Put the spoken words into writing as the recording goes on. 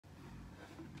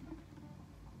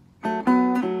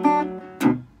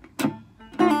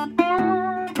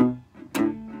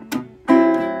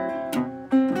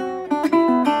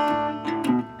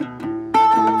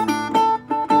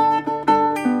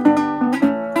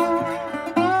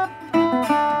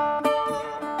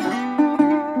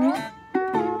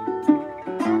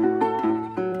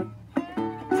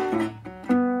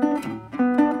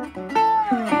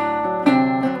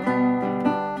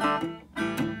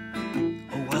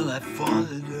I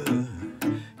followed her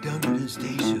down to the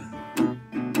station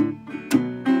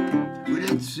with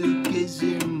that suitcase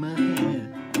in my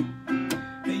hand.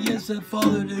 And yes, I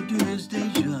followed her to the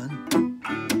station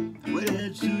with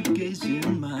that suitcase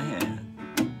in my hand.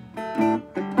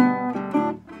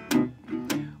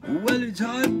 Well, it's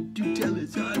hard to tell,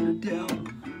 it's hard to tell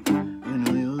when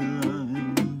we're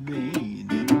loving in vain.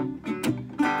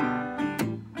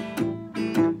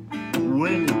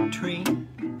 When the train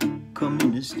come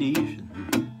in the station,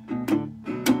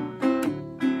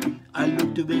 I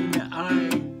looked her in the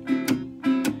eye.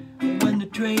 When the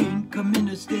train come in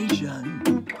the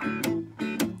station,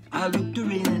 I looked her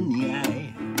in the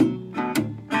eye.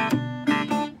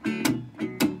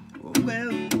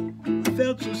 Well, I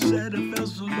felt so sad, I felt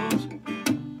so lost,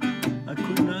 I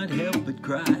could not help but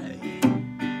cry.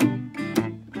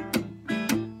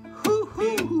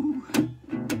 Hoo-hoo.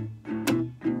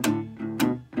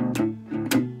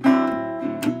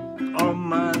 All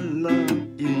my love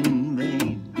in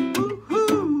vain.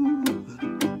 Woo-hoo.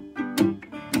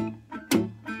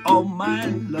 All my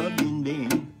love in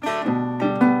vain.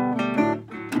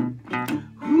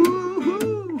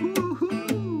 Woo-hoo.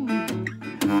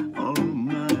 All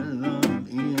my love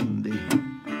in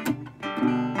vain.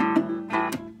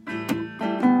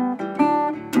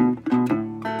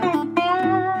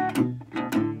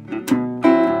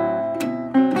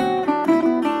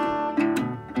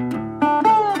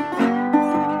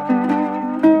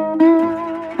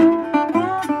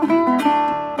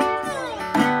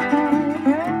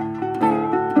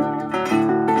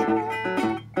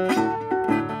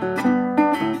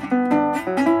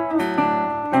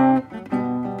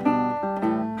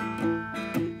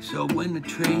 So when the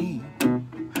train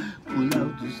pulled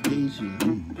out the station,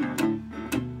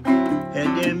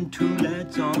 had them two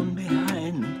lights on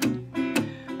behind.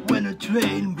 When the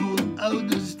train pulled out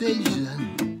the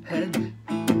station, had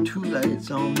two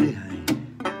lights on behind.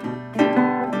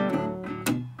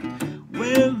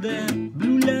 Well, that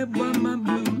blue light was my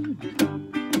blues,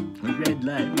 the red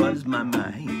light was my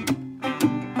mind,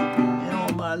 and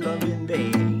all my love in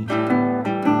vain.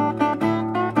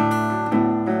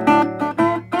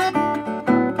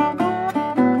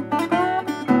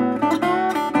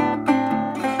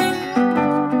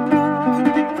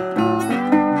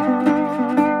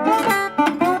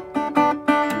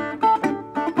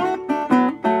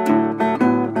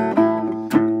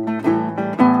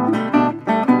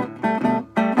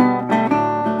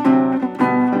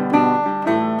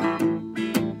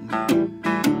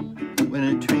 When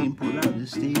a train pulled out the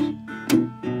station,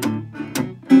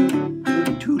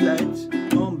 with two lights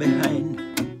on behind.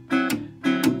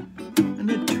 And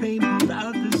the train pulled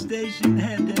out the station,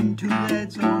 had them two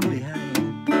lights on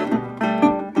behind.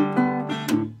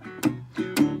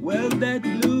 Well, that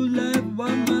blue light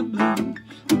was my blues,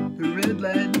 the red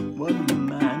light